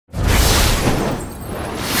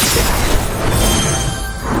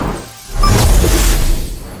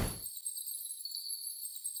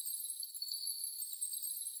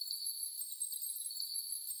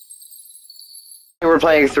we're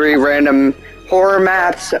playing 3 random horror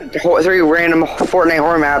maps, 3 random Fortnite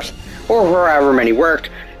horror maps, or however many worked.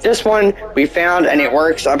 This one we found and it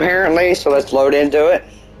works apparently, so let's load into it.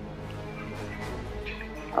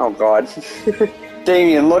 Oh god.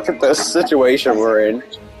 Damien, look at the situation we're in.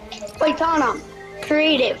 Wait, Tana.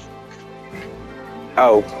 Creative.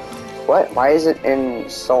 Oh. What? Why is it in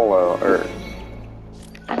solo? Or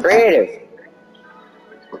creative.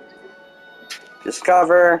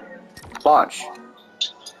 Discover. Launch.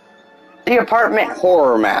 The apartment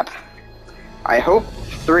horror map. I hope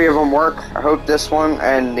 3 of them work. I hope this one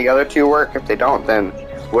and the other 2 work. If they don't, then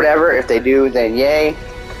whatever. If they do, then yay.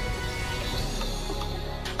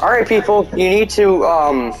 Alright, people. You need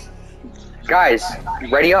to, guys,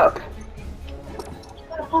 ready up.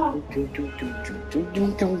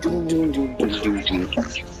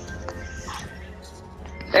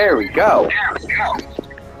 There we go.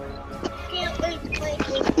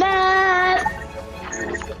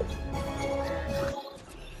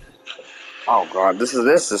 Oh god, this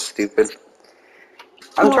is stupid.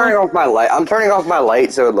 I'm turning off my light. I'm turning off my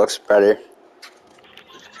light so it looks better.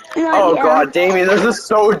 Oh god, Damien, this is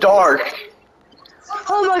so dark.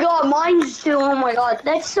 Oh my god, mine's too. Oh my god,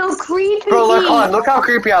 that's so creepy. Bro, look how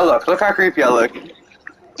creepy I look. Look how creepy I look.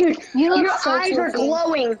 Dude, your eyes are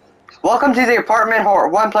glowing. Welcome to the apartment horror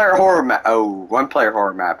one-player horror map. Oh, one-player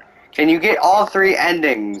horror map. Can you get all 3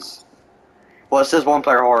 endings? Well, it says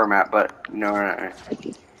one-player horror map, but no.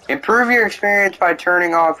 Improve your experience by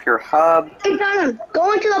turning off your hub. Hey, Donna,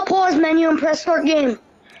 go into the pause menu and press start game.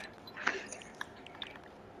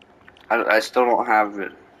 I still don't have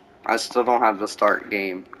it. I still don't have the start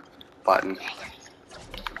game button.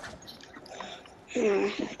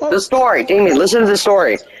 The story, Damien, listen to the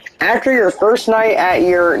story. After your first night at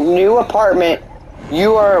your new apartment,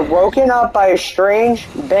 you are woken up by a strange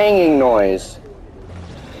banging noise.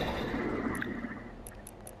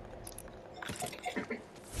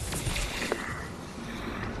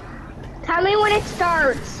 Tell me when it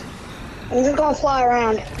starts. I'm just gonna fly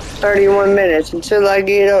around. 31 minutes until I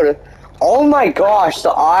get older. Oh my gosh,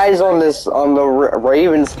 the eyes on the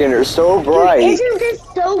Raven skin are so bright. Dude, isn't this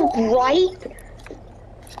so bright?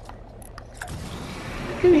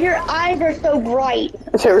 Dude, your eyes are so bright.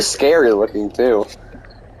 They're scary looking too.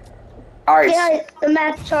 Alright. Yeah, the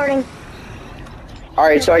map's starting.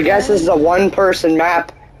 Alright, so I guess this is a 1-person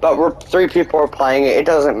map, but 3 people are playing it. It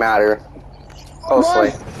doesn't matter.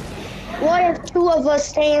 Mostly. What if 2 of us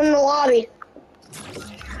stay in the lobby?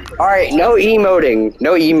 Alright, no emoting.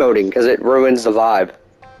 No emoting, because it ruins the vibe.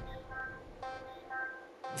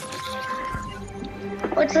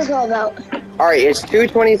 What's this all about? Alright, it's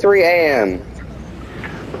 2:23 a.m.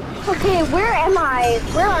 Okay, where am I?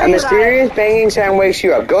 Where are you? A mysterious banging sound wakes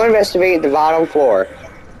you up. Go investigate the bottom floor.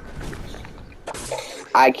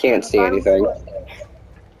 I can't see anything.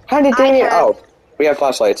 How did Damien? Oh, we have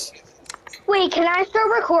flashlights. Wait, can I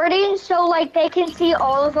start recording so like they can see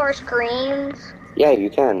all of our screens? Yeah, you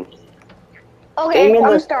can. Okay, Damien,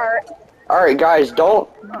 I'll start. Alright, guys, don't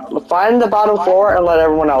find the bottom floor and let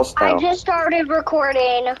everyone else know. I just started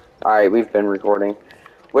recording. Alright, we've been recording.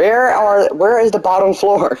 Where is the bottom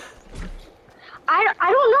floor? I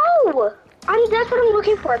don't know. That's what I'm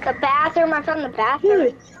looking for. The bathroom. I found the bathroom.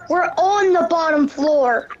 Dude, we're on the bottom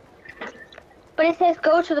floor. But it says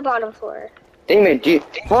go to the bottom floor. Damien,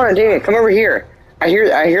 hold on, Damien, come over here. I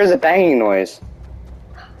hear the banging noise.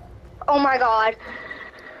 Oh my god.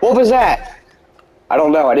 What was that? I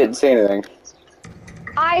don't know. I didn't see anything.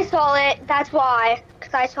 I saw it. That's why.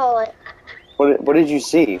 Cause I saw it. What did you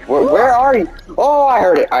see? Where are you? Oh, I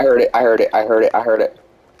heard it.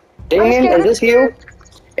 Damien, is this you?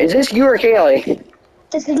 Is this you or Kaylee?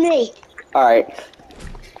 This is me. Alright.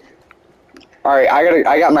 Alright,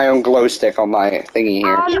 I got my own glow stick on my thingy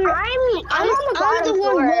here. I'm the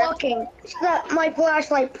one walking. So that my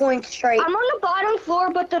flashlight points straight. I'm on the bottom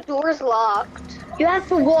floor, but the door's locked. You have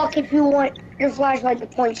to walk if you want your flashlight to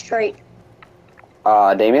point straight.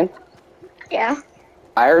 Damien? Yeah?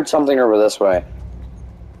 I heard something over this way.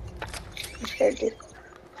 I'm scared, dude.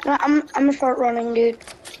 No, I'm gonna start running, dude.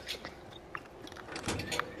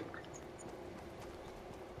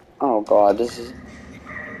 Oh god, this is...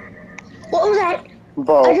 What was that?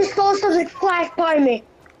 Bro. I just saw something flash by me.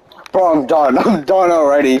 Bro, I'm done. I'm done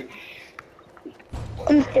already.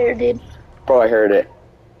 I'm scared, dude. Bro, I heard it.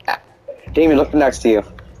 Damien, look next to you.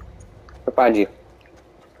 Look behind you.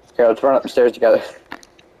 Okay, let's run up the stairs together.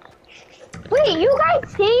 Wait, you guys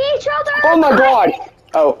see each other? Oh my god!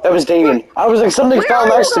 Oh, that was Damien. I was like, something fell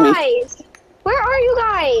next to me. Where are you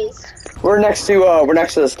guys? We're next to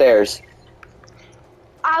the stairs.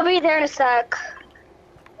 I'll be there in a sec.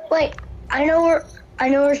 Wait, I know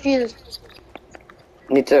where she is.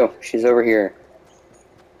 Me too. She's over here.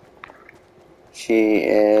 She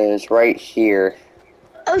is right here.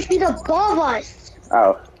 Oh, she's above us.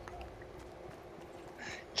 Oh.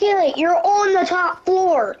 Kaylee, you're on the top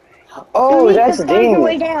floor. Oh, you need that's to find your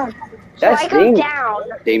way Damien. down. That's So I go Damien. down.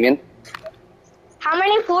 Damien. How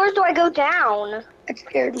many floors do I go down? It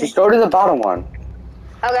scared me. Just go to the bottom one.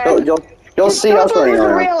 Okay. You'll Just see jump us running over the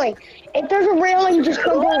around. railing. If there's a railing, just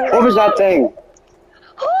jump over it. What was that thing?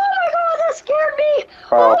 Oh my god, that scared me!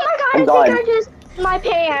 Oh, Oh my god, I'm I done. think I just my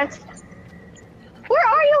pants. Where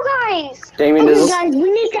are you guys? Damien, Okay, this is... guys,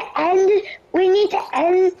 we need to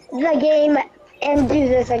end the game and do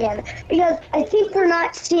this again because I think we're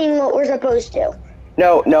not seeing what we're supposed to.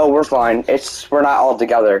 No, we're fine. We're not all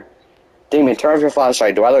together. Damien, turn off your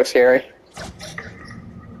flashlight. Do I look scary?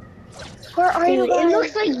 Where are you guys? It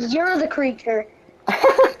looks like you're the creature.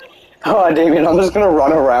 Oh, Damien, I'm just gonna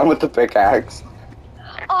run around with the pickaxe.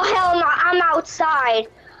 Oh hell no, I'm outside.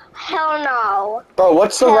 Hell no. Bro,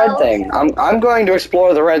 what's the red thing? I'm going to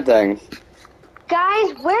explore the red thing.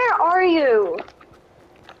 Guys, where are you?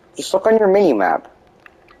 Just look on your mini map.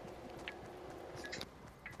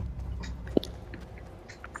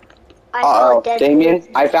 Uh-oh, Damien,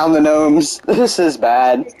 I found the gnomes. This is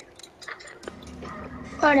bad.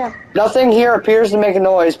 Oh no. Nothing here appears to make a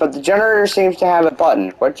noise, but the generator seems to have a button.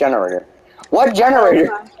 What generator? What generator?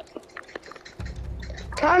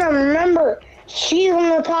 Trying to remember, she's on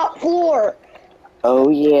the top floor. Oh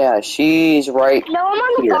yeah, she's right No, I'm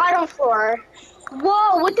on here. the bottom floor.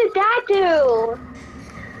 Whoa, what did that do?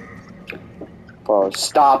 Bro,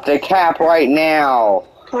 stop the cap right now.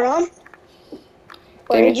 Hold on.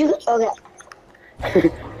 Where did you? Okay.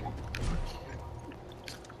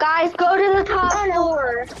 Guys, go to the top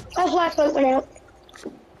floor. My flashlight went out.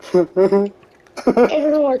 It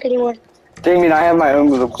doesn't work anymore. Damien, I have my own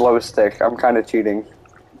little glow stick. I'm kind of cheating.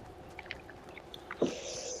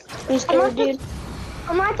 I'm scared, dude.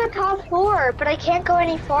 I'm at the top floor, but I can't go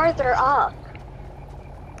any farther up.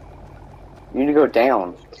 You need to go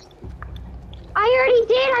down. I already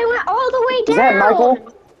did. I went all the way down. Is that Michael?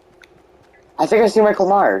 I think I see Michael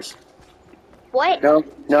Myers. What? No,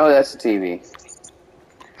 that's the TV.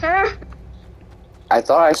 Huh? I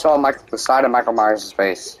thought I saw the side of Michael Myers'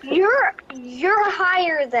 face. You're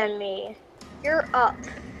higher than me. You're up.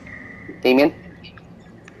 Damien?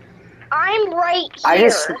 I'm right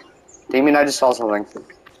here. Damien, I just saw something.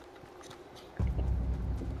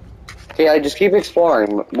 Okay, I just keep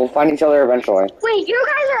exploring. We'll find each other eventually. Wait, you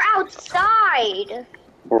guys are outside.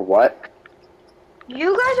 For what?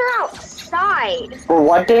 You guys are outside. For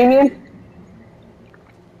what, Damien?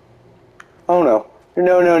 Oh no.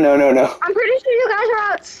 No. I'm pretty sure you guys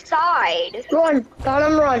are outside. Run,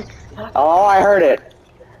 Bottom, run. Oh, I heard it.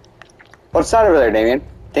 What's that over there, Damien?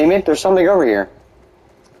 Damien, there's something over here.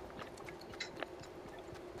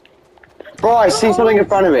 Bro, I see something in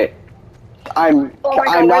front of it. I'm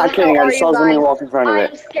not kidding. I just saw something walk in front of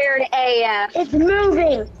it. I'm scared AF. It's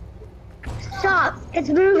moving. Stop. It's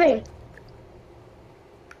moving.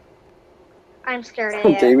 I'm scared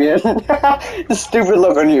AF. Damien, the stupid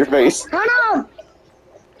look on your face. Run on.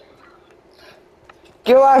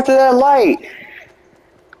 Go after that light.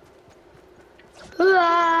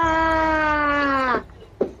 Ah.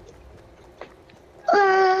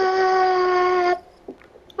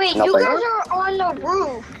 Wait, Nothing. you guys are on the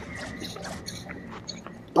roof.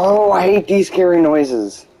 Oh, I hate these scary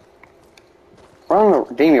noises.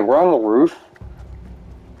 Damien, we're on the roof.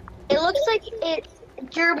 It looks like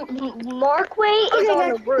your markway is on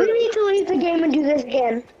the roof. We need to leave the game and do this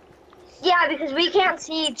again. Yeah, because we can't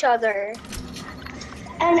see each other.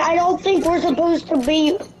 And I don't think we're supposed to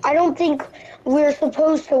be. I don't think we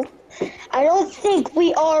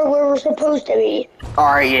are where we're supposed to be.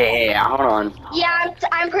 Alright, yeah, hold on. Yeah,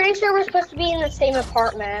 I'm pretty sure we're supposed to be in the same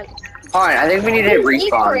apartment. Alright, I think we need to hit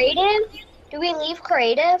respawn. Do we leave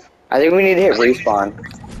creative? I think we need to hit respawn.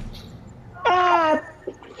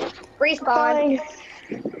 Respawn.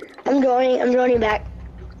 I'm joining back.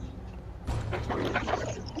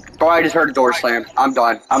 Oh, I just heard a door slam. I'm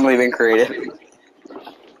done. I'm leaving creative.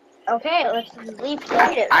 Okay, let's leave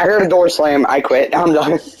creative. I heard a door slam. I quit. I'm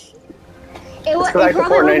done. Let's go back to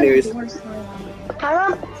Fortnite news.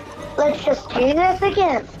 Let's just do this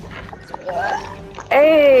again.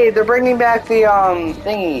 Hey, they're bringing back the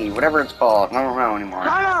thingy, whatever it's called. I don't know anymore.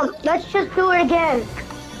 Let's just do it again.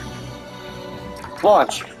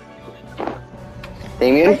 Launch.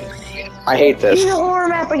 Damien, I hate this. Do the horror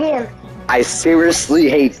map again. I seriously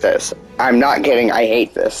hate this. I'm not kidding. I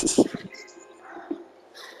hate this.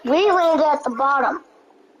 We landed at the bottom.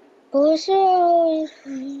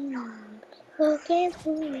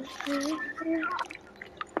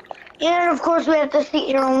 And of course we have to sit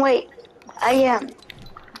here and wait. I am.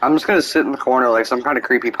 I'm just gonna sit in the corner like some kind of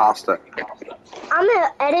creepy pasta. I'm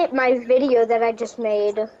gonna edit my video that I just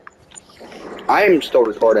made. I am still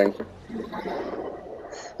recording.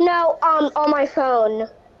 No, on my phone.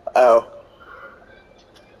 Oh.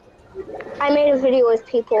 I made a video with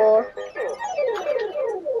people.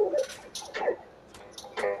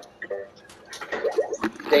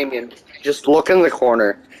 Damien, just look in the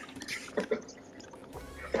corner.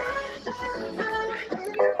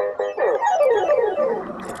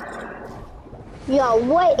 Yo,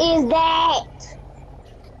 what is that?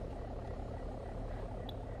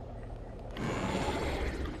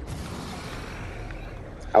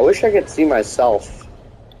 I wish I could see myself.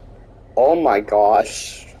 Oh my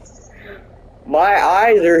gosh. My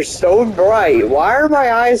eyes are so bright. Why are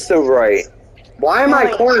my eyes so bright? Why am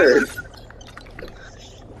I cornered?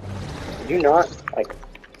 Do not, like,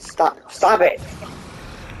 stop it.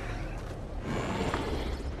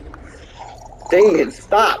 Dang it,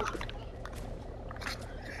 stop.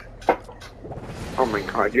 Oh my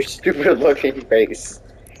god, your stupid looking face.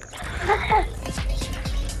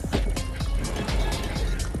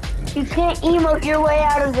 You can't emote your way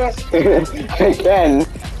out of this. I can.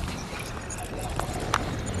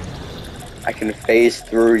 I can phase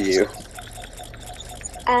through you.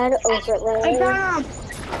 Add overlay. Hey, Tom!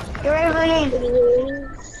 You're ready for me.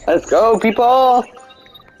 Let's go, people!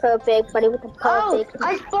 Perfect, buddy with the perfect. Oh,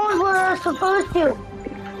 I spawned where I was supposed to.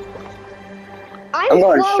 I'm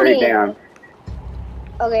going floating. straight down.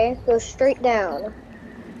 Okay, go straight down.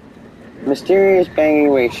 Mysterious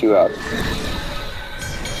banging wakes you up.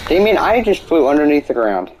 Damien, I just flew underneath the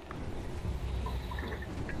ground.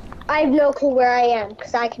 I have no clue where I am,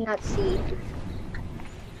 because I cannot see.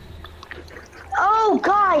 Oh,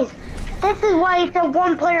 guys! This is why it's a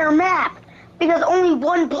one-player map. Because only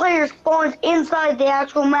one player spawns inside the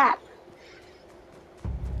actual map.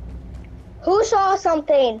 Who saw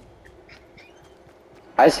something?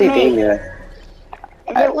 I see Me. Damien.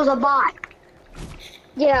 And it was a bot.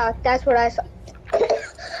 Yeah, that's what I saw.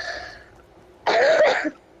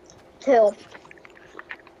 Too.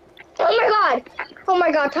 Oh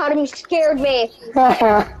my god, Todd, you scared me.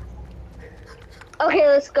 Okay,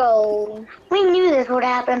 let's go. We knew this would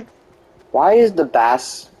happen. Why is the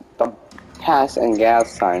pass and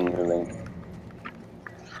gas sign moving?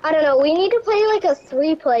 I don't know, we need to play like a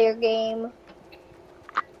 3-player game.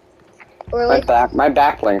 Or like, My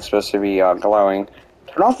backlink's supposed to be glowing.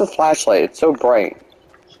 Turn off the flashlight, it's so bright.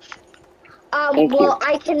 Thank well, you.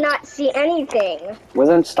 I cannot see anything. Well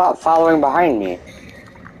then stop following behind me.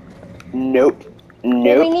 Nope. Well,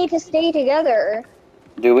 Nope. we need to stay together.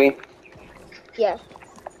 Do we? Yeah.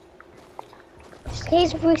 Just in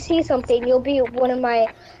case if we see something, you'll be one of my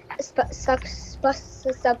guys,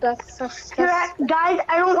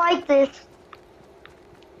 I don't like this.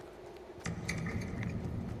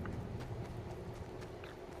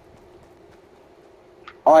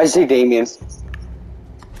 Oh, I see Damien.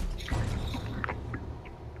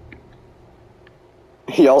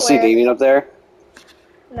 Y'all see Damien up there?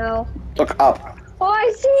 No. Look up. Oh,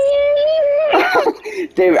 I see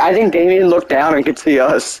it! David, I think Damien looked down and could see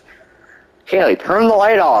us. Haley, turn the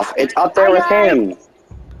light off. It's up there with him.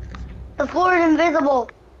 The floor is invisible.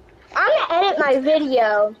 I'm gonna edit my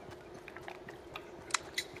video.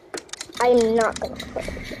 I'm not gonna play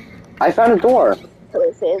it. I found a door.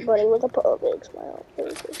 Perfect buddy with a perfect smile.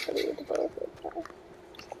 Perfect buddy with a perfect smile.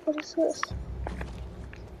 What is this?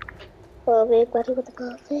 Perfect buddy with a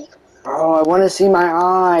perfect. Oh, I want to see my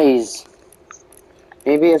eyes.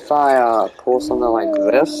 Maybe if I pull something like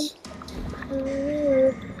this.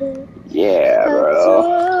 Yeah,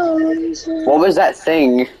 bro. What was that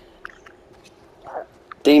thing?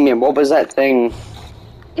 Damien, what was that thing?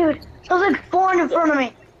 Dude, there's like 4 in front of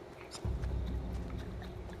me.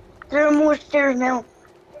 There are more stairs now.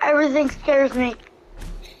 Everything scares me.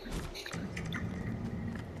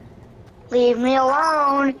 Leave me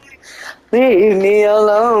alone. Leave me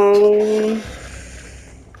alone.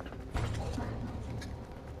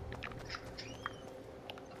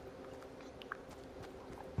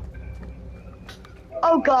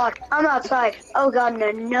 Oh god, I'm outside. Oh god,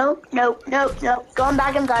 no, nope, nope, nope, nope. Going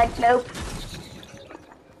back inside, nope.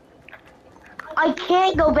 I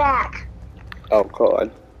can't go back. Oh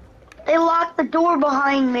god. They locked the door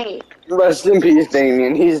behind me. Rest in peace,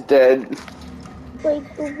 Damien. He's dead.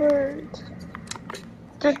 Like the birds.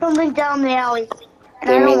 There's something down the alley, and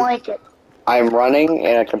Damien, I don't like it. I'm running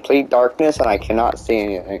in a complete darkness and I cannot see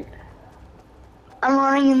anything. I'm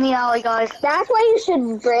running in the alley, guys. That's why you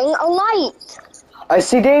should bring a light. I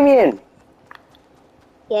see Damien.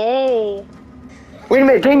 Yay. Wait a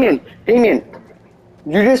minute, Damien. Damien.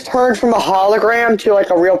 You just turned from a hologram to like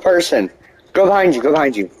a real person. Go behind you, go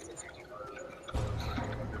behind you.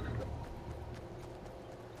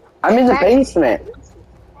 I'm in the basement.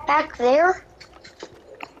 Back there?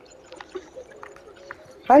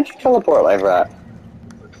 How'd you teleport like that?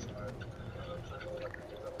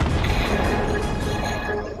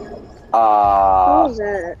 What was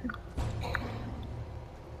that?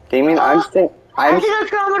 Damien, I think I'm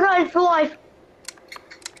traumatized for life.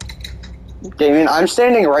 Damien, I'm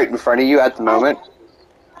standing right in front of you at the moment.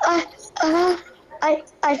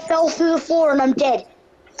 I fell through the floor and I'm dead.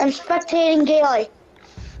 I'm spectating Gaily.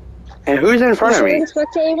 And who's in front of me?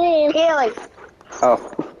 Spectating Gaily. Oh.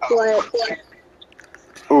 What?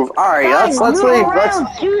 Oof. Alright, Guys, let's move leave. around,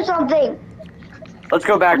 do something. Let's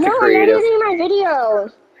go back to No, I'm not creative. editing my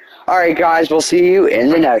videos. Alright guys, we'll see you in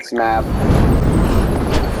the next map.